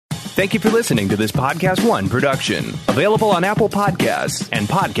Thank you for listening to this Podcast One production. Available on Apple Podcasts and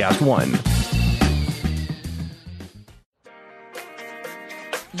Podcast One.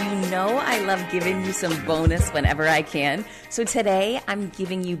 You know I love giving you some bonus whenever I can. So today I'm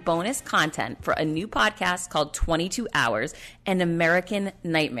giving you bonus content for a new podcast called 22 Hours, An American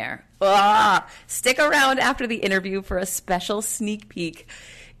Nightmare. Stick around after the interview for a special sneak peek.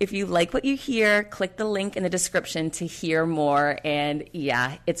 If you like what you hear, click the link in the description to hear more. And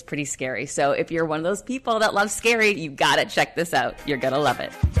yeah, it's pretty scary. So if you're one of those people that love scary, you gotta check this out. You're gonna love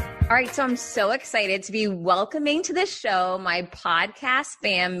it. All right, so I'm so excited to be welcoming to this show my podcast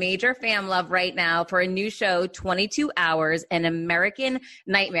fam, major fam love right now for a new show, 22 Hours, An American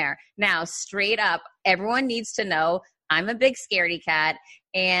Nightmare. Now, straight up, everyone needs to know I'm a big scaredy cat,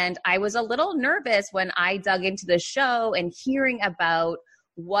 and I was a little nervous when I dug into the show and hearing about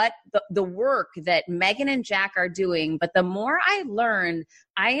what the work that Megan and Jack are doing. But the more I learned,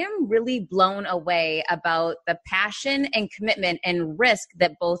 I am really blown away about the passion and commitment and risk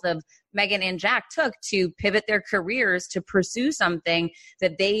that both of Megan and Jack took to pivot their careers to pursue something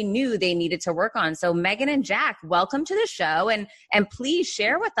that they knew they needed to work on. So Megan and Jack, welcome to the show, and please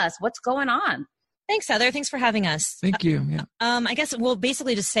share with us what's going on. Thanks, Heather. Thanks for having us. Thank you. Yeah. I guess we'll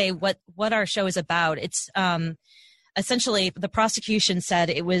basically just say what our show is about. It's essentially, the prosecution said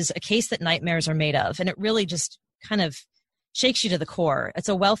it was a case that nightmares are made of, and it really just kind of shakes you to the core. It's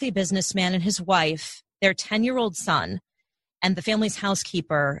a wealthy businessman and his wife, their 10-year-old son, and the family's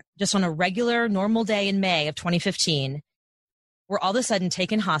housekeeper, just on a regular, normal day in May of 2015, were all of a sudden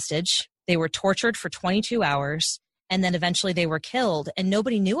taken hostage. They were tortured for 22 hours, and then eventually they were killed. And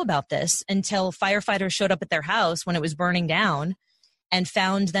nobody knew about this until firefighters showed up at their house when it was burning down and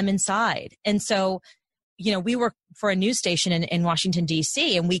found them inside. And so, you know, we work for a news station in Washington,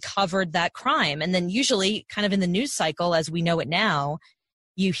 D.C., and we covered that crime. And then usually kind of in the news cycle, as we know it now,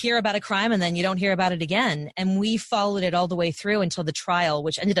 you hear about a crime and then you don't hear about it again. And we followed it all the way through until the trial,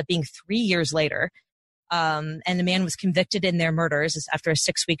 which ended up being 3 years later. And the man was convicted in their murders after a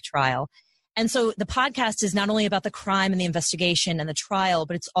 6-week trial. And so the podcast is not only about the crime and the investigation and the trial,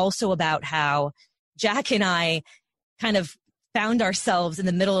 but it's also about how Jack and I kind of found ourselves in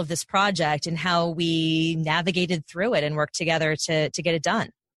the middle of this project and how we navigated through it and worked together to get it done.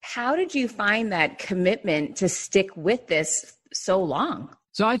 How did you find that commitment to stick with this so long?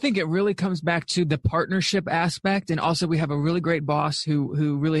 So I think it really comes back to the partnership aspect. And also we have a really great boss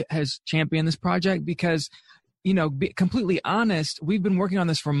who really has championed this project because, you know, be completely honest, we've been working on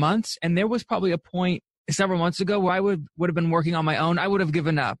this for months, and there was probably a point several months ago where I would have been working on my own. I would have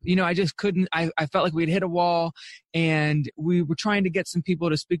given up. You know, I just couldn't. I felt like we'd hit a wall, and we were trying to get some people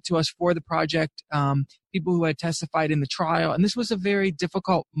to speak to us for the project, people who had testified in the trial. And this was a very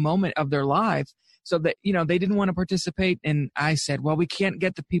difficult moment of their lives. So that, you know, they didn't want to participate. And I said, well, we can't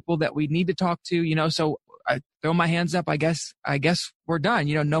get the people that we need to talk to, you know, so I throw my hands up. I guess we're done,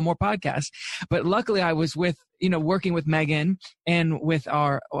 you know, no more podcasts. But luckily I was working with Megan and with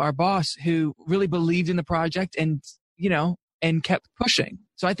our boss who really believed in the project and, you know, and kept pushing.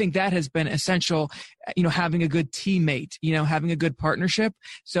 So I think that has been essential, you know, having a good teammate, you know, having a good partnership.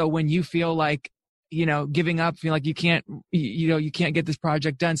 So when you feel like, you know, giving up, feel like you can't get this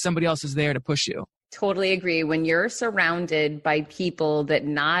project done, somebody else is there to push you. Totally agree. When you're surrounded by people that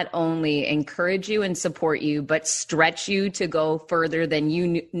not only encourage you and support you, but stretch you to go further than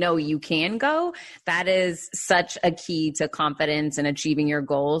you know you can go, that is such a key to confidence and achieving your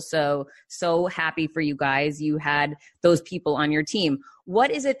goals. So happy for you guys. You had those people on your team.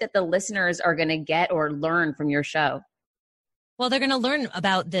 What is it that the listeners are going to get or learn from your show? Well, they're going to learn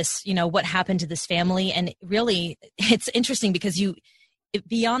about this, you know, what happened to this family. And really, it's interesting because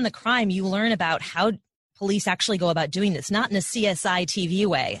beyond the crime, you learn about how police actually go about doing this, not in a CSI TV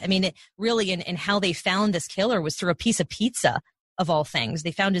way. I mean, it really in how they found this killer was through a piece of pizza, of all things.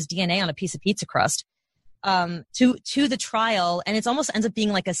 They found his DNA on a piece of pizza crust to the trial. And it almost ends up being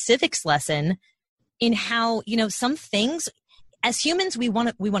like a civics lesson in how, you know, some things as humans, we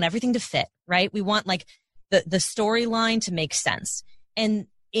want everything to fit, right? We want like the storyline to make sense. And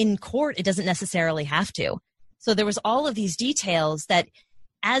in court, it doesn't necessarily have to. So there was all of these details that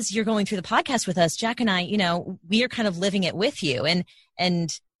as you're going through the podcast with us, Jack and I, you know, we are kind of living it with you.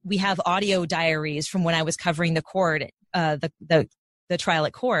 And we have audio diaries from when I was covering the court, the trial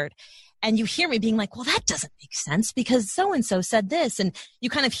at court. And you hear me being like, well, that doesn't make sense because so-and-so said this. And you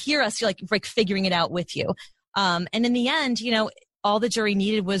kind of hear us like figuring it out with you. And in the end, you know, all the jury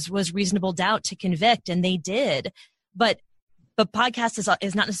needed was reasonable doubt to convict, and they did. But the podcast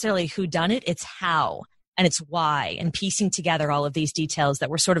is not necessarily who done it, it's how. And it's why, and piecing together all of these details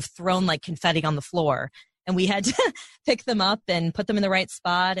that were sort of thrown like confetti on the floor and we had to pick them up and put them in the right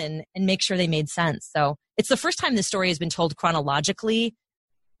spot and make sure they made sense. So it's the first time this story has been told chronologically,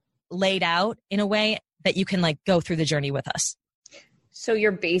 laid out in a way that you can like go through the journey with us. So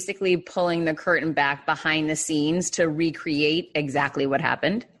you're basically pulling the curtain back behind the scenes to recreate exactly what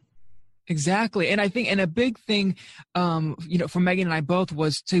happened? Exactly. And I think, and a big thing, for Megan and I both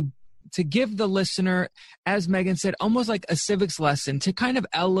was to give the listener, as Megan said, almost like a civics lesson to kind of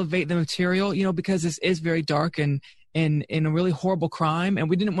elevate the material, because this is very dark and a really horrible crime. And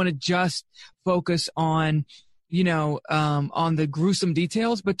we didn't want to just focus on, on the gruesome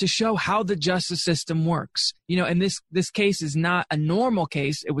details, but to show how the justice system works. And this case is not a normal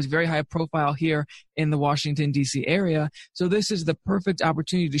case. It was very high profile here in the Washington, D.C. area. So this is the perfect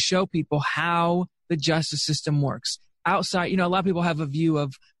opportunity to show people how the justice system works. Outside, a lot of people have a view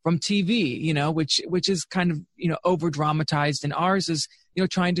from TV, which is kind of, over dramatized, and ours is,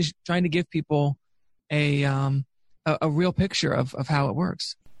 trying to give people a real picture of how it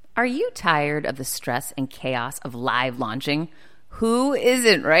works. Are you tired of the stress and chaos of live launching? Who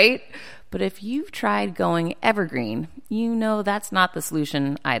isn't, right? But if you've tried going evergreen, that's not the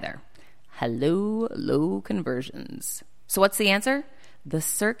solution either. Hello, low conversions. So what's the answer? The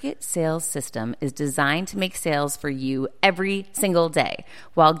Circuit Sales System is designed to make sales for you every single day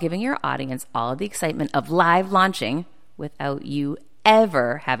while giving your audience all of the excitement of live launching without you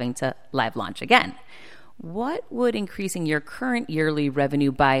ever having to live launch again. What would increasing your current yearly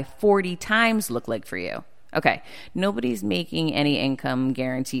revenue by 40 times look like for you? Okay, nobody's making any income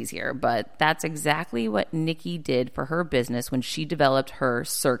guarantees here, but that's exactly what Nikki did for her business when she developed her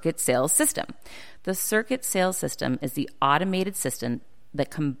Circuit Sales System. The Circuit Sales System is the automated system that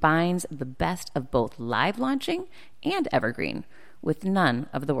combines the best of both live launching and evergreen with none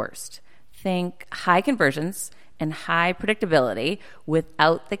of the worst. Think high conversions and high predictability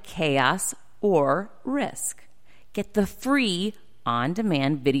without the chaos or risk. Get the free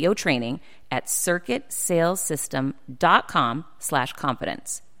on-demand video training at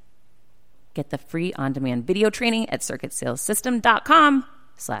circuitsalessystem.com/confidence. Get the free on-demand video training at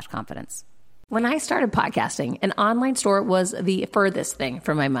circuitsalessystem.com/confidence. When I started podcasting, an online store was the furthest thing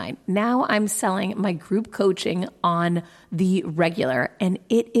from my mind. Now I'm selling my group coaching on the regular, and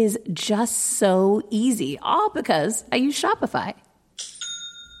it is just so easy, all because I use Shopify.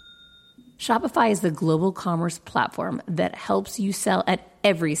 Shopify is the global commerce platform that helps you sell at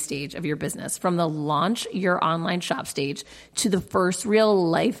every stage of your business, from the launch your online shop stage to the first real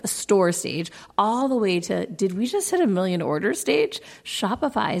life store stage, all the way to, did we just hit 1 million orders stage?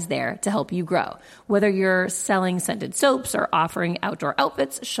 Shopify is there to help you grow. Whether you're selling scented soaps or offering outdoor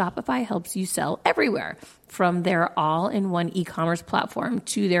outfits, Shopify helps you sell everywhere. From their all-in-one e-commerce platform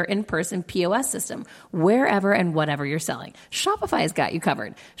to their in-person POS system, wherever and whatever you're selling, Shopify's got you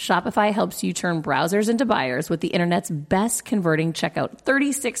covered. Shopify helps you turn browsers into buyers with the internet's best converting checkout,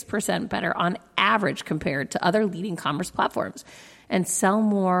 36% better on average compared to other leading commerce platforms, and sell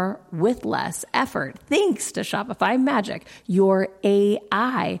more with less effort thanks to Shopify Magic, your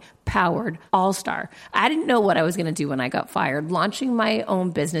AI-powered all-star. I didn't know what I was going to do when I got fired. Launching my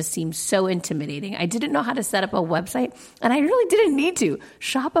own business seemed so intimidating. I didn't know how to set up a website, and I really didn't need to.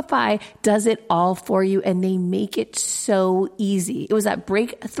 Shopify does it all for you, and they make it so easy. It was that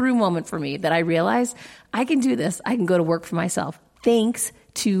breakthrough moment for me that I realized I can do this. I can go to work for myself thanks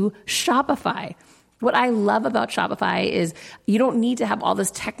to Shopify. What I love about Shopify is you don't need to have all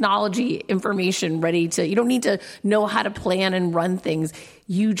this technology information ready to, you don't need to know how to plan and run things.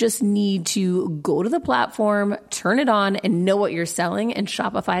 You just need to go to the platform, turn it on, and know what you're selling, and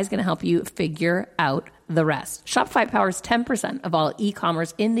Shopify is going to help you figure out the rest. Shopify powers 10% of all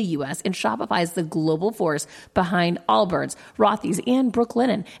e-commerce in the U.S., and Shopify is the global force behind Allbirds, Rothy's, and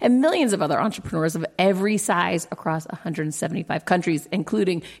Brooklinen, and millions of other entrepreneurs of every size across 175 countries,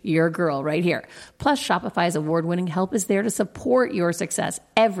 including your girl right here. Plus, Shopify's award-winning help is there to support your success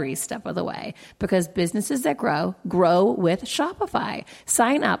every step of the way, because businesses that grow, grow with Shopify.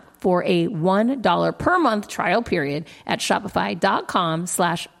 Sign up for a $1 per month trial period at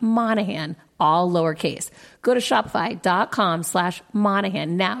shopify.com/Monahan, all lowercase. Go to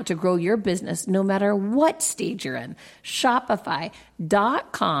shopify.com/Monahan now to grow your business no matter what stage you're in.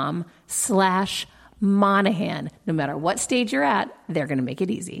 Shopify.com/Monahan. No matter what stage you're at, they're going to make it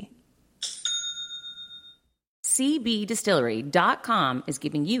easy. CBDistillery.com is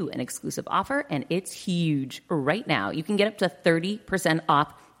giving you an exclusive offer, and it's huge. Right now, you can get up to 30%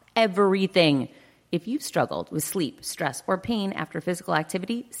 off everything. If you've struggled with sleep, stress, or pain after physical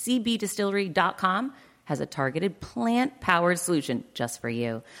activity, CBDistillery.com has a targeted plant-powered solution just for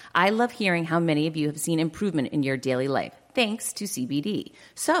you. I love hearing how many of you have seen improvement in your daily life thanks to CBD.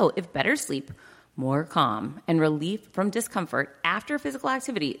 So if better sleep, more calm, and relief from discomfort after physical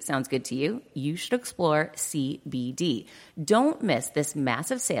activity sounds good to you, you should explore CBD. Don't miss this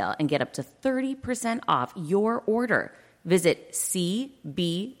massive sale and get up to 30% off your order. Visit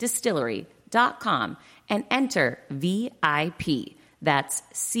cbdistillery.com and enter VIP. That's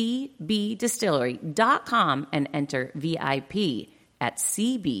cbdistillery.com and enter VIP at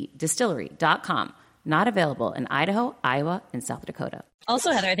cbdistillery.com. Not available in Idaho, Iowa, and South Dakota.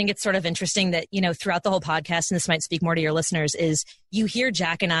 Also, Heather, I think it's sort of interesting that, throughout the whole podcast, and this might speak more to your listeners, is you hear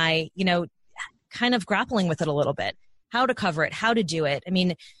Jack and I, kind of grappling with it a little bit, how to cover it, how to do it. I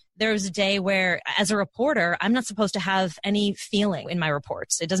mean, there was a day where, as a reporter, I'm not supposed to have any feeling in my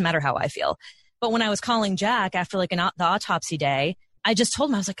reports. It doesn't matter how I feel. But when I was calling Jack after the autopsy day, I just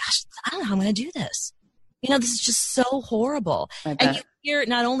told him, I was like, gosh, I don't know how I'm going to do this. This is just so horrible. And you hear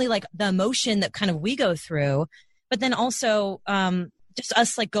not only the emotion that kind of we go through, but then also just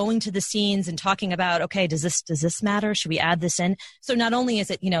us going to the scenes and talking about, okay, does this matter? Should we add this in? So not only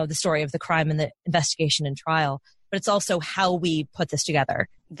is it, the story of the crime and the investigation and trial, but it's also how we put this together.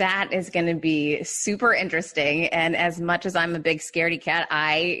 That is going to be super interesting. And as much as I'm a big scaredy cat,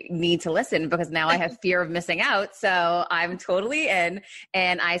 I need to listen because now I have fear of missing out. So I'm totally in.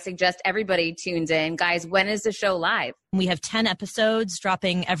 And I suggest everybody tunes in. Guys, when is the show live? We have 10 episodes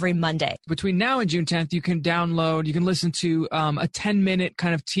dropping every Monday. Between now and June 10th, you can listen to a 10-minute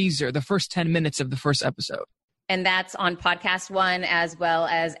kind of teaser, the first 10 minutes of the first episode. And that's on Podcast One as well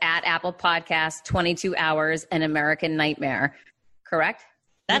as at Apple Podcasts, 22 Hours, An American Nightmare. Correct?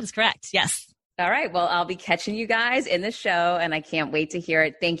 That is correct. Yes. All right. Well, I'll be catching you guys in the show and I can't wait to hear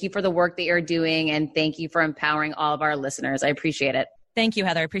it. Thank you for the work that you're doing and thank you for empowering all of our listeners. I appreciate it. Thank you,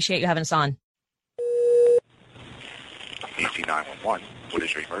 Heather. I appreciate you having us on. DC 911. What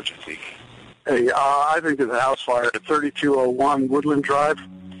is your emergency? Hey, I think there's a house fire at 3201 Woodland Drive.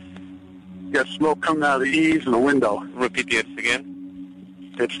 You got smoke coming out of the eaves and the window. Repeat the address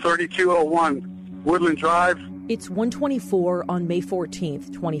again. It's 3201 Woodland Drive. It's 1:24 on May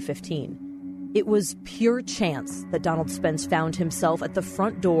 14th, 2015. It was pure chance that Donald Spence found himself at the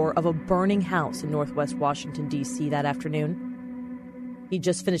front door of a burning house in northwest Washington, D.C. that afternoon. He'd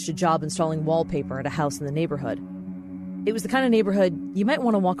just finished a job installing wallpaper at a house in the neighborhood. It was the kind of neighborhood you might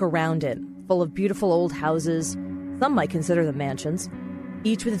want to walk around in, full of beautiful old houses. Some might consider them mansions,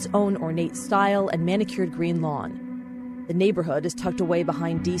 each with its own ornate style and manicured green lawn. The neighborhood is tucked away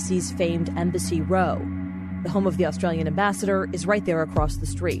behind D.C.'s famed Embassy Row. The home of the Australian ambassador is right there across the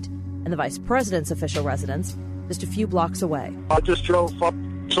street, and the vice president's official residence just a few blocks away. I just drove up,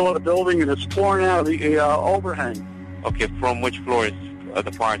 saw the building, and it's pouring out of the overhang. Okay, from which floor is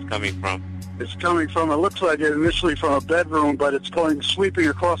the fire coming from? It's coming from, it looks like it initially from a bedroom, but it's sweeping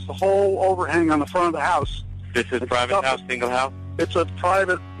across the whole overhang on the front of the house. This is private house, single house? It's a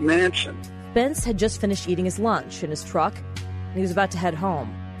private mansion. Spence had just finished eating his lunch in his truck, and he was about to head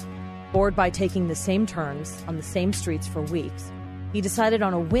home. Bored by taking the same turns on the same streets for weeks, he decided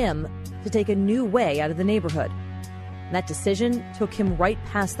on a whim to take a new way out of the neighborhood. And that decision took him right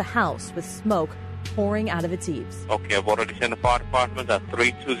past the house with smoke pouring out of its eaves. Okay, I've already sent the fire department at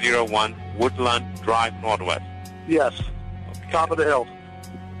 3201 Woodland Drive Northwest. Yes, Okay. top of the hill.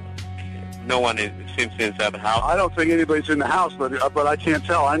 No one seems inside the house. I don't think anybody's in the house, but I can't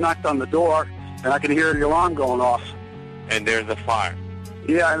tell. I knocked on the door, and I can hear the alarm going off. And there's a fire.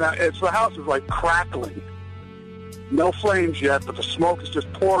 Yeah, and the house is crackling. No flames yet, but the smoke is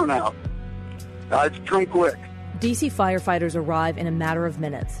just pouring out. It's come quick. DC firefighters arrive in a matter of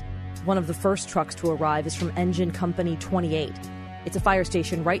minutes. One of the first trucks to arrive is from Engine Company 28. It's a fire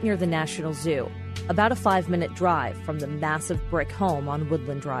station right near the National Zoo, about a 5-minute drive from the massive brick home on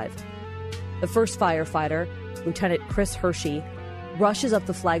Woodland Drive. The first firefighter, Lieutenant Chris Hershey, rushes up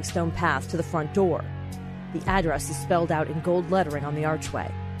the flagstone path to the front door. The address is spelled out in gold lettering on the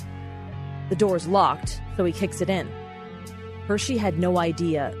archway. The door is locked, so he kicks it in. Hershey had no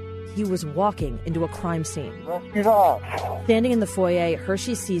idea he was walking into a crime scene. Standing in the foyer,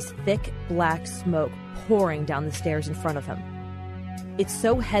 Hershey sees thick, black smoke pouring down the stairs in front of him. It's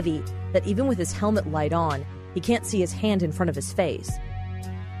so heavy that even with his helmet light on, he can't see his hand in front of his face.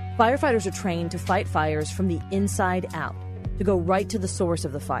 Firefighters are trained to fight fires from the inside out, to go right to the source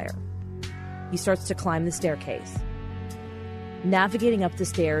of the fire. He starts to climb the staircase. Navigating up the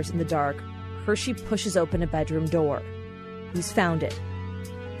stairs in the dark, Hershey pushes open a bedroom door. He's found it.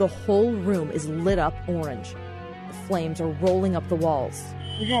 The whole room is lit up orange. The flames are rolling up the walls.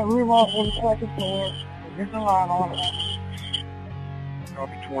 We got room off on the second floor. There's a line on it.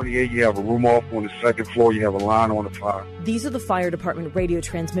 Copy 28, you have a room off on the second floor, you have a line on the fire. These are the fire department radio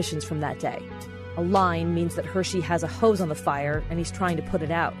transmissions from that day. A line means that Hershey has a hose on the fire and he's trying to put it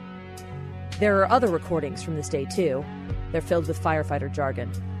out. There are other recordings from this day, too. They're filled with firefighter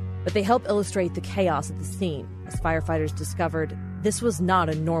jargon, but they help illustrate the chaos at the scene as firefighters discovered this was not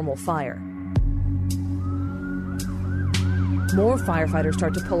a normal fire. More firefighters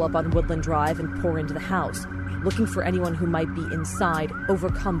start to pull up on Woodland Drive and pour into the house, looking for anyone who might be inside,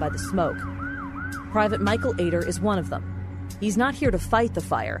 overcome by the smoke. Private Michael Ader is one of them. He's not here to fight the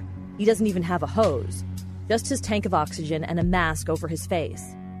fire. He doesn't even have a hose, just his tank of oxygen and a mask over his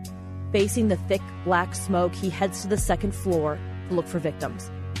face. Facing the thick, black smoke, he heads to the second floor to look for victims.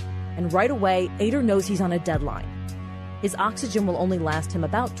 And right away, Ader knows he's on a deadline. His oxygen will only last him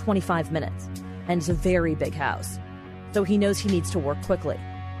about 25 minutes, and it's a very big house, so he knows he needs to work quickly.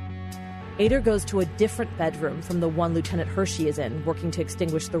 Ader goes to a different bedroom from the one Lieutenant Hershey is in, working to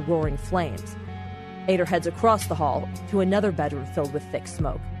extinguish the roaring flames. Ader heads across the hall to another bedroom filled with thick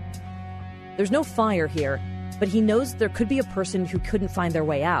smoke. There's no fire here, but he knows there could be a person who couldn't find their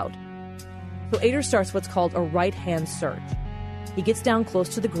way out. So Ader starts what's called a right-hand search. He gets down close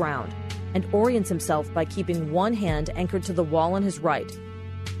to the ground and orients himself by keeping one hand anchored to the wall on his right.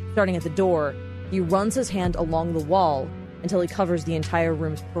 Starting at the door, he runs his hand along the wall until he covers the entire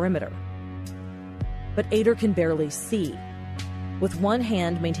room's perimeter. But Ader can barely see. With one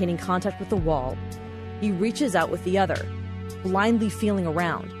hand maintaining contact with the wall, he reaches out with the other, blindly feeling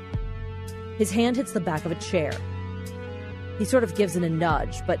around. His hand hits the back of a chair. He sort of gives it a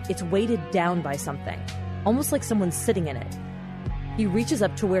nudge, but it's weighted down by something, almost like someone's sitting in it. He reaches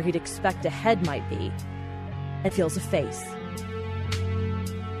up to where he'd expect a head might be, and feels a face.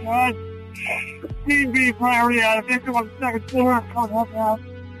 B priority out of victim on the second floor. Come help out.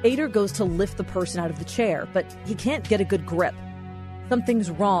 Ader goes to lift the person out of the chair, but he can't get a good grip.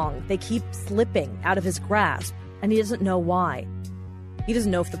 Something's wrong. They keep slipping out of his grasp, and he doesn't know why. He doesn't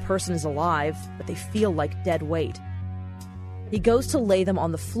know if the person is alive, but they feel like dead weight. He goes to lay them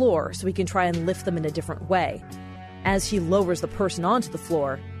on the floor so he can try and lift them in a different way. As he lowers the person onto the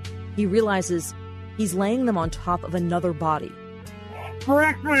floor, he realizes he's laying them on top of another body.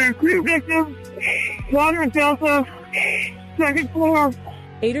 Correctly, 3 victims. Water and Delta. Second floor.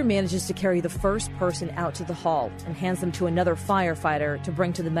 Ader manages to carry the first person out to the hall and hands them to another firefighter to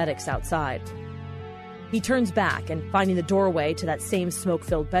bring to the medics outside. He turns back and, finding the doorway to that same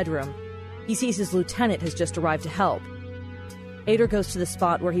smoke-filled bedroom, he sees his lieutenant has just arrived to help. Ader goes to the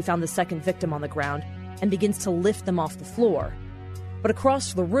spot where he found the second victim on the ground and begins to lift them off the floor. But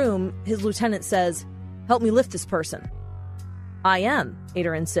across the room, his lieutenant says, "Help me lift this person." "I am,"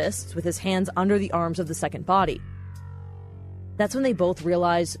 Ader insists, with his hands under the arms of the second body. That's when they both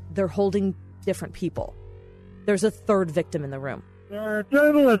realize they're holding different people. There's a third victim in the room. There are a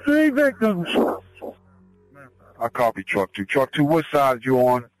total of 3 victims. I copy truck 2. Truck 2, what side are you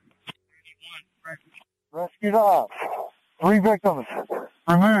on? Rescued off. 3 victims.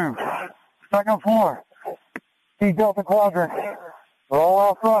 Removed. Second floor. T Delta Quadrant. We're all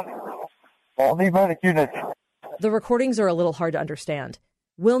out front. All need medic units. The recordings are a little hard to understand.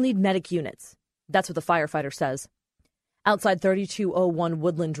 We'll need medic units. That's what the firefighter says. Outside 3201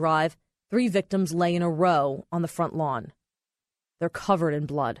 Woodland Drive, 3 victims lay in a row on the front lawn. They're covered in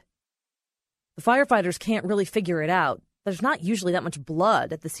blood. The firefighters can't really figure it out. There's not usually that much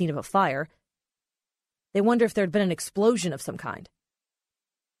blood at the scene of a fire. They wonder if there'd been an explosion of some kind.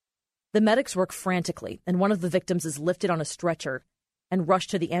 The medics work frantically, and one of the victims is lifted on a stretcher and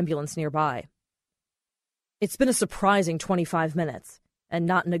rushed to the ambulance nearby. It's been a surprising 25 minutes, and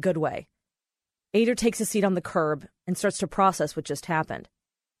not in a good way. Ader takes a seat on the curb and starts to process what just happened.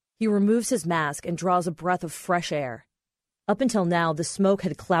 He removes his mask and draws a breath of fresh air. Up until now, the smoke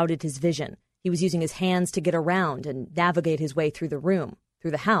had clouded his vision. He was using his hands to get around and navigate his way through the room,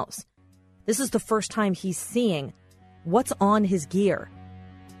 through the house. This is the first time he's seeing what's on his gear.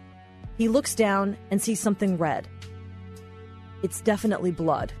 He looks down and sees something red. It's definitely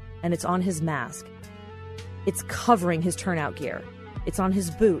blood, and it's on his mask. It's covering his turnout gear. It's on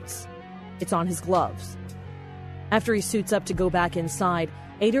his boots. It's on his gloves. After he suits up to go back inside,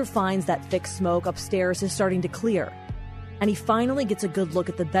 Ader finds that thick smoke upstairs is starting to clear, and he finally gets a good look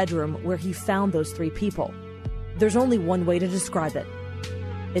at the bedroom where he found those 3 people. There's only one way to describe it.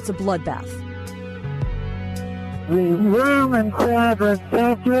 It's a bloodbath. The room in Quadrant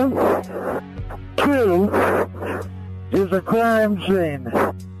Delta 2 is a crime scene.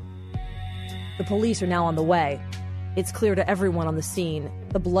 The police are now on the way. It's clear to everyone on the scene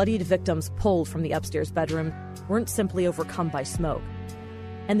the bloodied victims pulled from the upstairs bedroom weren't simply overcome by smoke.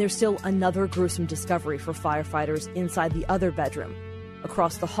 And there's still another gruesome discovery for firefighters inside the other bedroom,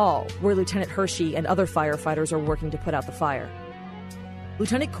 across the hall, where Lieutenant Hershey and other firefighters are working to put out the fire.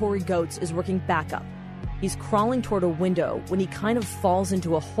 Lieutenant Corey Goetz is working backup. He's crawling toward a window when he kind of falls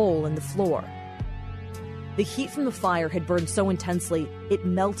into a hole in the floor. The heat from the fire had burned so intensely, it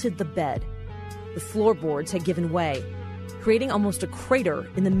melted the bed. The floorboards had given way, creating almost a crater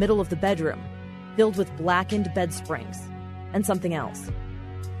in the middle of the bedroom, filled with blackened bed springs and something else.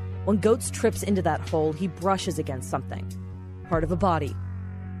 When Goetz trips into that hole, he brushes against something, part of a body.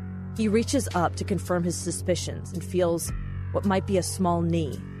 He reaches up to confirm his suspicions and feels what might be a small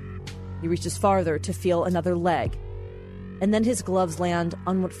knee. He reaches farther to feel another leg, and then his gloves land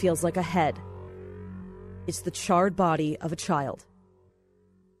on what feels like a head. It's the charred body of a child.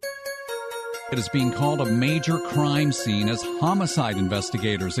 It is being called a major crime scene as homicide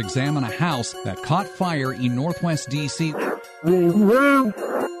investigators examine a house that caught fire in Northwest D.C. The room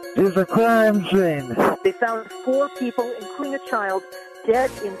is a crime scene. They found 4 people, including a child,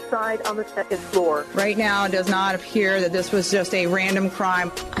 dead inside on the 2nd floor. Right now, it does not appear that this was just a random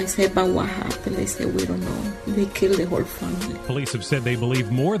crime. I said, but what happened? They said, we don't know. They killed the whole family. Police have said they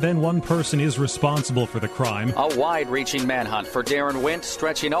believe more than one person is responsible for the crime. A wide-reaching manhunt for Darren Wint,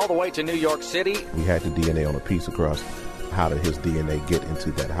 stretching all the way to New York City. We had the DNA on a piece across. How did his DNA get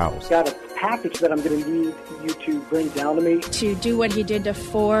into that house? Got a package that I'm going to need you to bring down to me. To do what he did to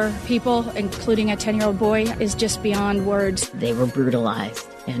 4 people, including a 10-year-old boy, is just beyond words. They were brutalized,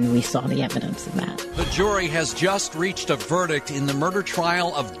 and we saw the evidence of that. The jury has just reached a verdict in the murder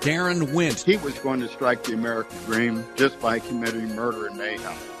trial of Darren Wint. He was going to strike the American dream just by committing murder and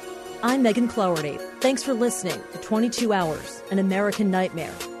mayhem. I'm Megan Cloherty. Thanks for listening to 22 Hours, An American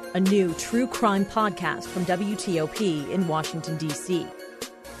Nightmare, a new true crime podcast from WTOP in Washington, D.C.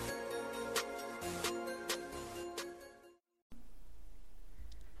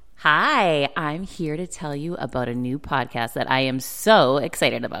 Hi, I'm here to tell you about a new podcast that I am so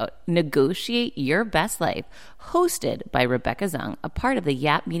excited about, Negotiate Your Best Life, hosted by Rebecca Zung, a part of the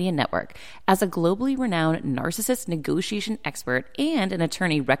Yap Media Network. As a globally renowned narcissist negotiation expert and an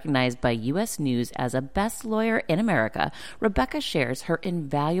attorney recognized by U.S. News as a best lawyer in America, Rebecca shares her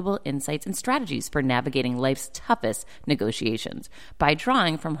invaluable insights and strategies for navigating life's toughest negotiations. By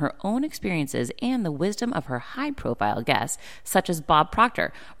drawing from her own experiences and the wisdom of her high-profile guests, such as Bob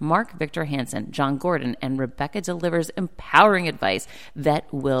Proctor, Mark Victor Hansen, John Gordon, and Rebecca delivers empowering advice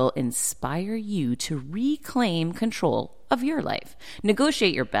that will inspire you to reclaim control of your life.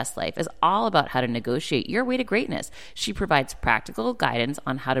 Negotiate Your Best Life is all about how to negotiate your way to greatness. She provides practical guidance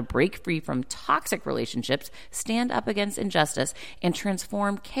on how to break free from toxic relationships, stand up against injustice, and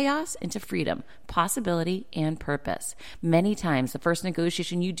transform chaos into freedom, possibility, and purpose. Many times, the first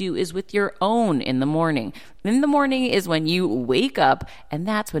negotiation you do is with your own in the morning. In the morning is when you wake up, and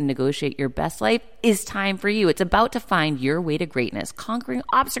that's when Negotiate Your Best Life is time for you. It's about to find your way to greatness, conquering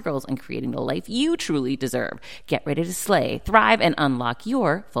obstacles, and creating the life you truly deserve. Get ready to slay, thrive, and unlock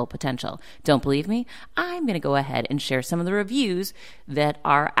your full potential. Don't believe me? I'm going to go ahead and share some of the reviews that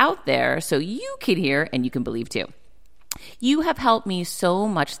are out there so you can hear and you can believe too. You have helped me so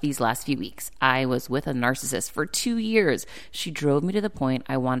much these last few weeks. I was with a narcissist for 2 years. She drove me to the point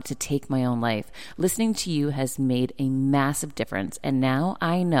I wanted to take my own life. Listening to you has made a massive difference, and now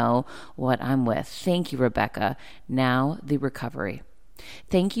I know what I'm with. Thank you, Rebecca. Now the recovery.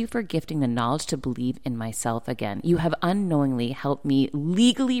 Thank you for gifting the knowledge to believe in myself again. You have unknowingly helped me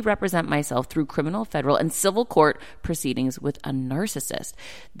legally represent myself through criminal, federal, and civil court proceedings with a narcissist.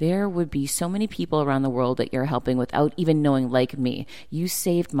 There would be so many people around the world that you're helping without even knowing, like me. You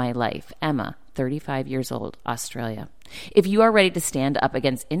saved my life. Emma, 35 years old, Australia. If you are ready to stand up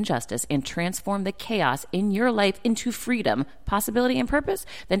against injustice and transform the chaos in your life into freedom, possibility, and purpose,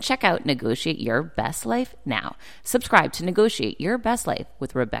 then check out Negotiate Your Best Life now. Subscribe to Negotiate Your Best Life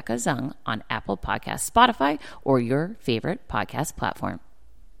with Rebecca Zung on Apple Podcasts, Spotify, or your favorite podcast platform.